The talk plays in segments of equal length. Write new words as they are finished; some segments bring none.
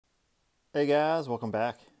Hey guys, welcome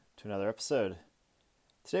back to another episode.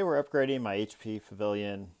 Today we're upgrading my HP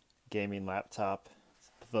Pavilion gaming laptop,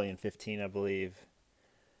 Pavilion 15 I believe,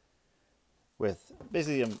 with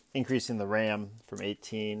basically I'm increasing the RAM from 8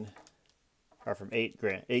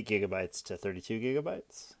 gigabytes to 32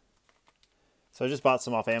 gigabytes. So I just bought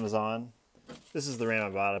some off Amazon. This is the RAM I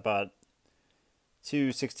bought. I bought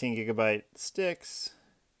two 16 gigabyte sticks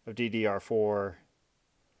of DDR4,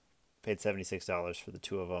 paid $76 for the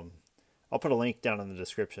two of them. I'll put a link down in the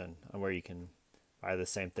description on where you can buy the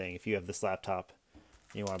same thing if you have this laptop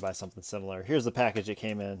and you want to buy something similar. Here's the package it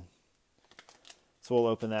came in. So we'll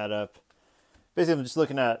open that up. Basically, I'm just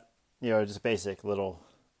looking at, just basic little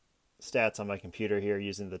stats on my computer here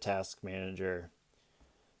using the task manager.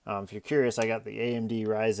 If you're curious, I got the AMD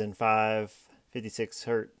Ryzen 5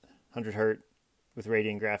 5600 100Hz with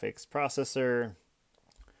Radeon graphics processor,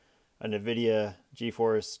 a NVIDIA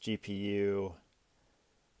GeForce GPU.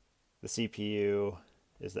 The CPU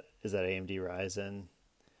is that AMD Ryzen.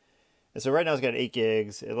 And so right now it's got 8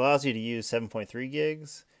 gigs. It allows you to use 7.3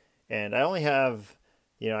 gigs. And I only have,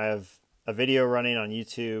 I have a video running on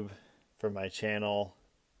YouTube for my channel.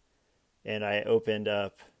 And I opened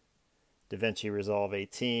up DaVinci Resolve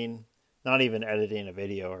 18. Not even editing a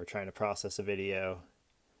video or trying to process a video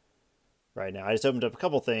right now. I just opened up a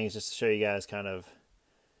couple things just to show you guys kind of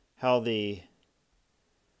how the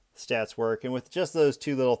stats work, and with just those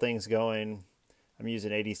two little things going, I'm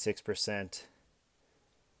using 86%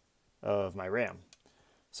 of my RAM.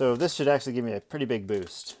 So this should actually give me a pretty big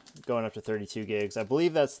boost, going up to 32 gigs. I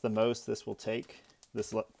believe that's the most this will take,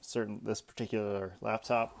 this particular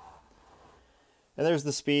laptop. And there's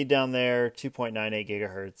the speed down there, 2.98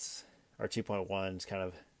 gigahertz, or 2.1. It's kind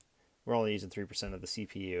of, we're only using 3% of the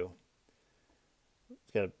CPU.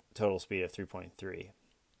 It's got a total speed of 3.3.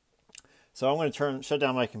 So I'm going to shut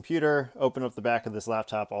down my computer, open up the back of this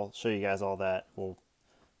laptop. I'll show you guys all that. We'll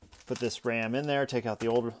put this RAM in there, take out the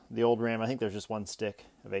old RAM. I think there's just one stick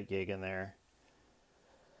of 8 gig in there.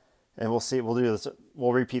 And we'll see,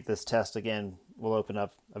 we'll repeat this test again. We'll open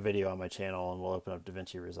up a video on my channel and we'll open up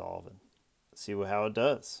DaVinci Resolve and see how it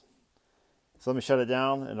does. So let me shut it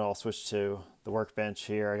down and I'll switch to the workbench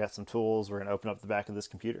here. I got some tools. We're going to open up the back of this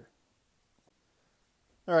computer.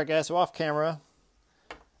 All right guys, so off camera,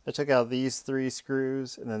 I took out these 3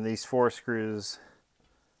 screws and then these 4 screws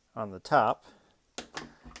on the top.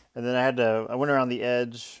 And then I went around the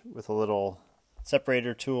edge with a little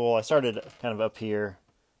separator tool. I started kind of up here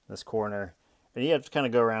in this corner. And you have to kind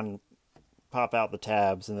of go around and pop out the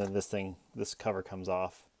tabs, and then this cover comes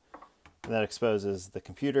off. And that exposes the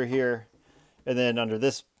computer here. And then under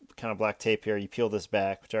this kind of black tape here, you peel this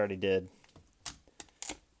back, which I already did.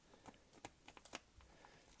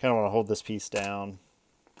 Kind of want to hold this piece down.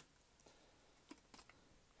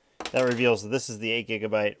 That reveals that this is the 8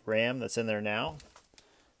 gigabyte RAM that's in there now.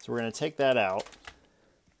 So we're going to take that out,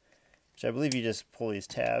 which I believe you just pull these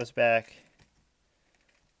tabs back.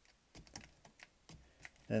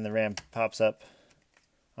 And the RAM pops up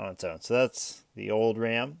on its own. So that's the old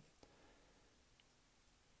RAM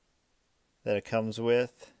that it comes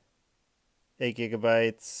with. 8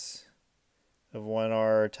 gigabytes of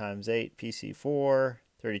 1R times 8 PC4,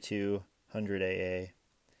 3200 AA.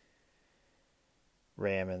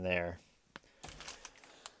 RAM in there.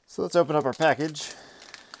 So let's open up our package.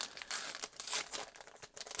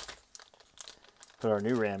 Put our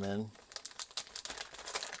new RAM in.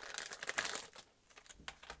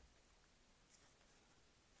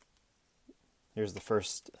 Here's the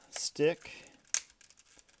first stick.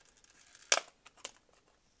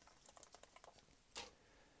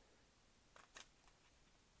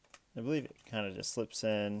 I believe it kind of just slips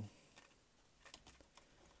in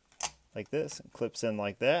like this and clips in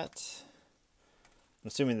like that. I'm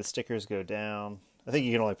assuming the stickers go down. I think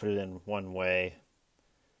you can only put it in one way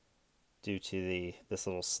due to this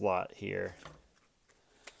little slot here.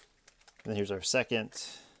 And then here's our second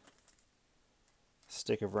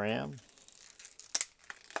stick of RAM.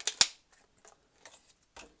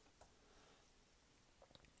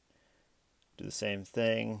 Do the same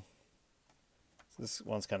thing. This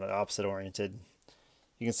one's kind of opposite oriented.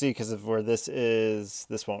 You can see because of where this is,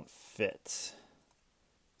 this won't fit.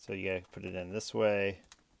 So you gotta put it in this way.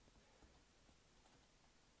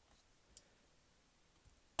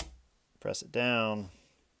 Press it down.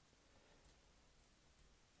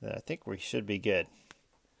 Then I think we should be good.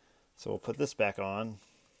 So we'll put this back on.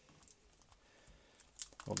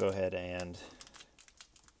 We'll go ahead and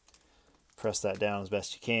press that down as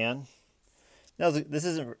best you can. Now this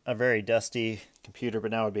isn't a very dusty computer,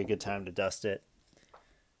 but now would be a good time to dust it.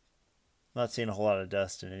 Not seeing a whole lot of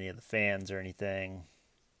dust in any of the fans or anything.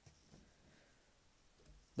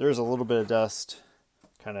 There's a little bit of dust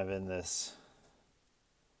kind of in this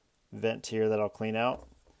vent here that I'll clean out.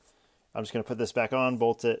 I'm just going to put this back on,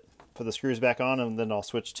 bolt it, put the screws back on, and then I'll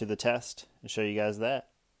switch to the test and show you guys that.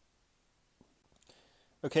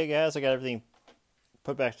 Okay guys, I got everything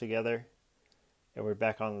put back together, and we're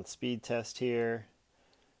back on the speed test here.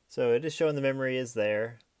 So it is showing the memory is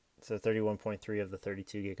there. So 31.3 of the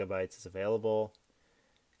 32 gigabytes is available.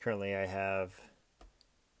 Currently I have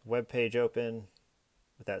a web page open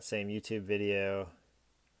with that same YouTube video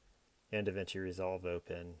and DaVinci Resolve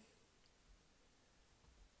open.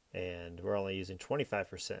 And we're only using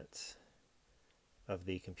 25% of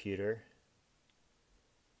the computer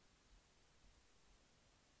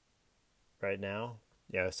right now.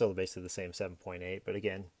 Yeah, it's still basically the same 7.8, but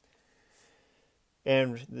again,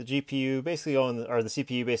 and the GPU basically or the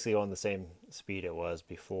CPU basically on the same speed it was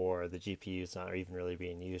before. The GPU is not even really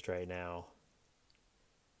being used right now.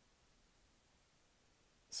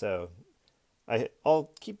 So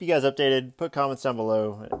I'll keep you guys updated. Put comments down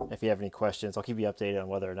below if you have any questions. I'll keep you updated on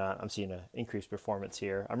whether or not I'm seeing an increased performance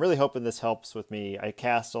here. I'm really hoping this helps with me. I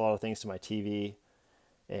cast a lot of things to my TV,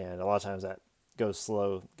 and a lot of times that goes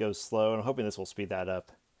slow, and I'm hoping this will speed that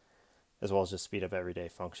up, as well as just speed up everyday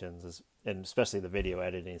functions, and especially the video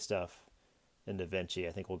editing stuff in DaVinci.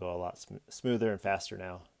 I think will go a lot smoother and faster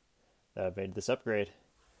now that I've made this upgrade.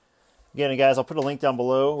 Again, guys, I'll put a link down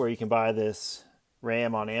below where you can buy this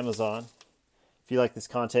RAM on Amazon. If you like this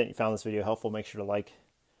content, you found this video helpful, make sure to like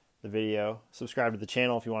the video. Subscribe to the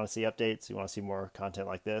channel if you want to see updates, you want to see more content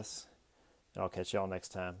like this. And I'll catch you all next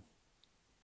time.